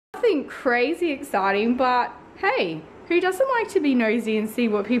Nothing crazy exciting, but hey, who doesn't like to be nosy and see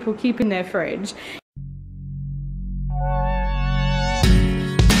what people keep in their fridge?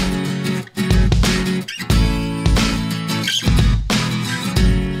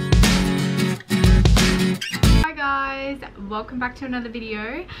 Hi guys, welcome back to another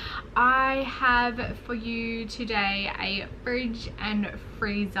video. I have for you today a fridge and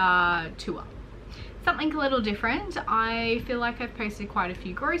freezer tour. Something a little different. I feel like I've posted quite a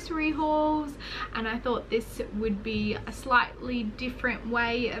few grocery hauls and I thought this would be a slightly different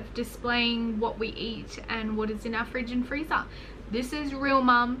way of displaying what we eat and what is in our fridge and freezer. This is real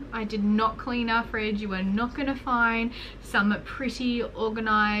mum. I did not clean our fridge. You are not going to find some pretty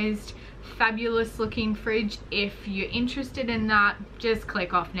organized, fabulous looking fridge. If you're interested in that, just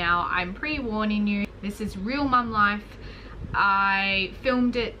click off now. I'm pre-warning you. This is real mum life. I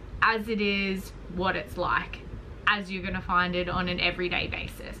filmed it as it is, what it's like, as you're gonna find it on an everyday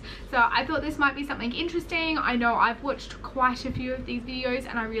basis. So I thought this might be something interesting. I know I've watched quite a few of these videos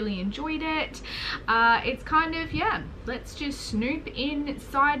and I really enjoyed it. It's kind of, yeah, let's just snoop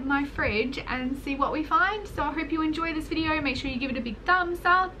inside my fridge and see what we find. So I hope you enjoy this video. Make sure you give it a big thumbs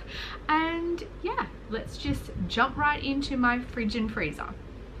up and yeah, let's just jump right into my fridge and freezer.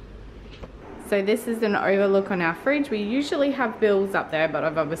 So this is an overlook on our fridge. We usually have bills up there, but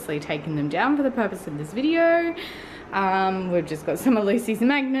I've obviously taken them down for the purpose of this video. We've just got some of Lucy's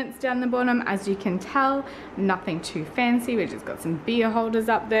magnets down the bottom, as you can tell. Nothing too fancy. We've just got some beer holders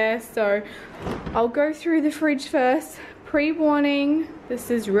up there. So I'll go through the fridge first. Pre-warning, this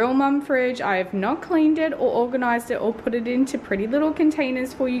is real mum fridge. I have not cleaned it or organized it or put it into pretty little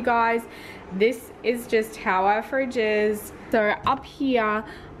containers for you guys. This is just how our fridge is. So up here,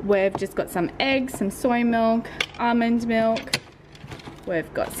 we've just got some eggs, some soy milk, almond milk.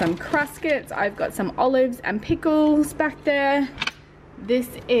 We've got some Cruskits. I've got some olives and pickles back there. This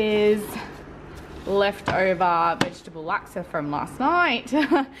is leftover vegetable laksa from last night.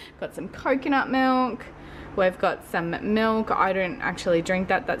 Got some coconut milk. We've got some milk. I don't actually drink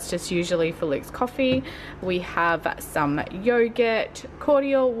that. That's just usually for Luke's coffee. We have some yogurt,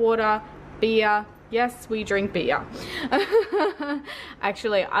 cordial, water, beer. Yes, we drink beer.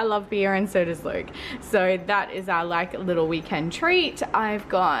 Actually, I love beer and so does Luke. So that is our like little weekend treat. I've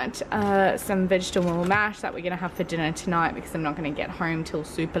got some vegetable mash that we're gonna have for dinner tonight because I'm not gonna get home till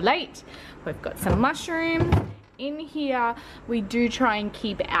super late. We've got some mushrooms. In here, we do try and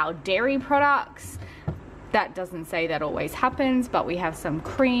keep our dairy products. That doesn't say that always happens, but we have some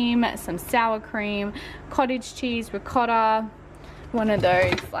cream, some sour cream, cottage cheese, ricotta, one of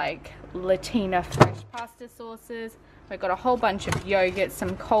those like Latina fresh pasta sauces. We've got a whole bunch of yogurt,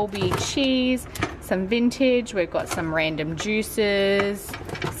 some Colby cheese, some vintage. We've got some random juices,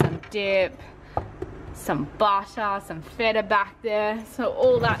 some dip, some butter, some feta back there. So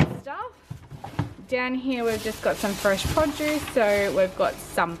all that stuff. Down here we've just got some fresh produce. So we've got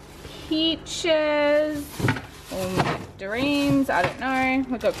some peaches or nectarines, I don't know.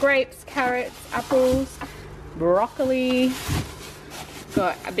 We've got grapes, carrots, apples, broccoli.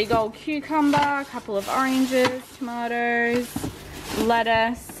 Got a big old cucumber, a couple of oranges, tomatoes,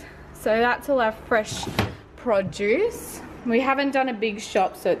 lettuce. So that's all our fresh produce. We haven't done a big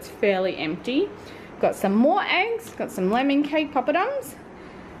shop, so it's fairly empty. Got some more eggs, got some lemon cake poppadoms.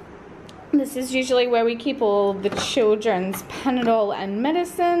 This is usually where we keep all the children's Panadol and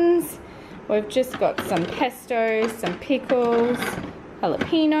medicines. We've just got some pesto, some pickles,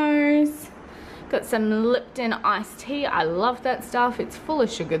 jalapenos. Got some Lipton iced tea. I love that stuff. It's full of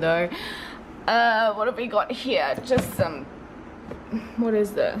sugar though. What have we got here? Just some, what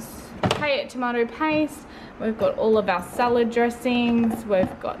is this? Tomato paste. We've got all of our salad dressings.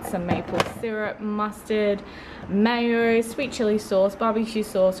 We've got some maple syrup, mustard, mayo, sweet chili sauce, barbecue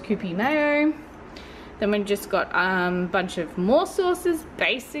sauce, Kewpie mayo. Then we've just got a bunch of more sauces.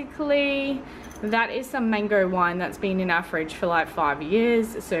 Basically, that is some mango wine that's been in our fridge for like 5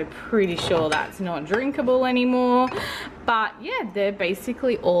 years. So pretty sure that's not drinkable anymore. But yeah, they're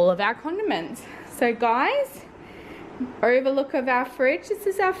basically all of our condiments. So guys, overlook of our fridge. This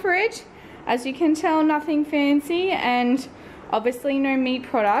is our fridge. As you can tell, nothing fancy and obviously no meat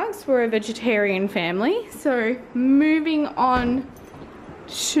products. We're a vegetarian family. So moving on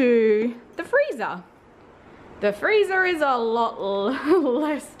to the freezer. The freezer is a lot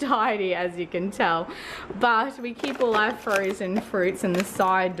less tidy, as you can tell, but we keep all our frozen fruits in the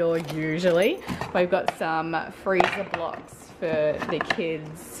side door usually. We've got some freezer blocks for the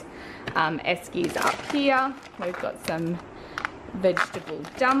kids' eskies up here. We've got some vegetable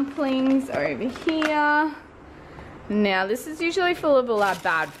dumplings over here. Now this is usually full of all our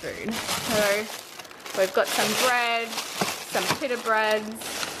bad food. So we've got some bread, some pita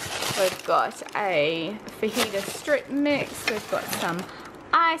breads, We've got a fajita strip mix. We've got some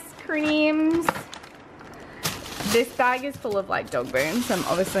ice creams. This bag is full of like dog bones, so I'm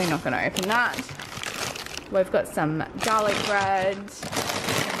obviously not going to open that. We've got some garlic bread.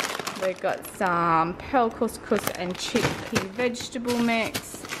 We've got some pearl couscous and chickpea vegetable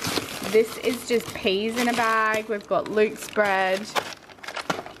mix. This is just peas in a bag. We've got Luke's bread.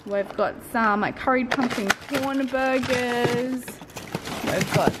 We've got some curried pumpkin corn burgers.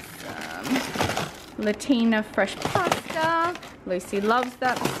 We've got some Latina fresh pasta. Lucy loves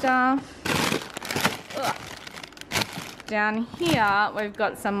that stuff. Ugh. Down here, we've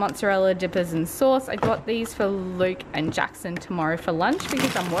got some mozzarella dippers and sauce. I got these for Luke and Jackson tomorrow for lunch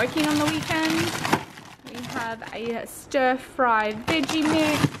because I'm working on the weekend. We have a stir-fry veggie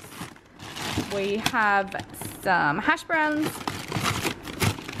mix. We have some hash browns.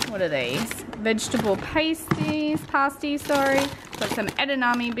 What are these? Vegetable pasties, sorry. Got some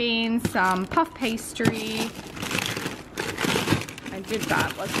edamame beans, some puff pastry. I did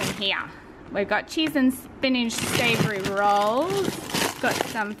that, what's in here? We've got cheese and spinach savory rolls. Got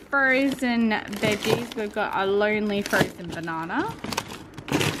some frozen veggies. We've got a lonely frozen banana.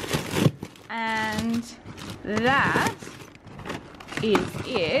 And that is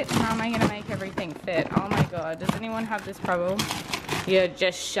it. How am I going to make everything fit? Oh my god, does anyone have this problem? You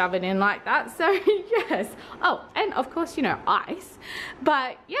just shove it in like that. So yes. Oh, and of course, you know, ice.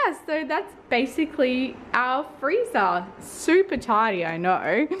 But yeah, so that's basically our freezer. Super tidy, I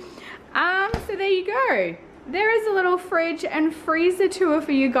know. So there you go. There is a little fridge and freezer tour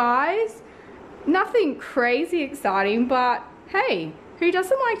for you guys. Nothing crazy exciting, but hey, who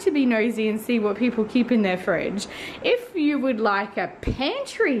doesn't like to be nosy and see what people keep in their fridge? If you would like a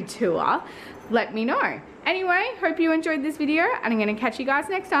pantry tour, let me know. Anyway, hope you enjoyed this video, and I'm going to catch you guys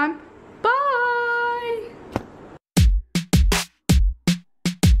next time. Bye!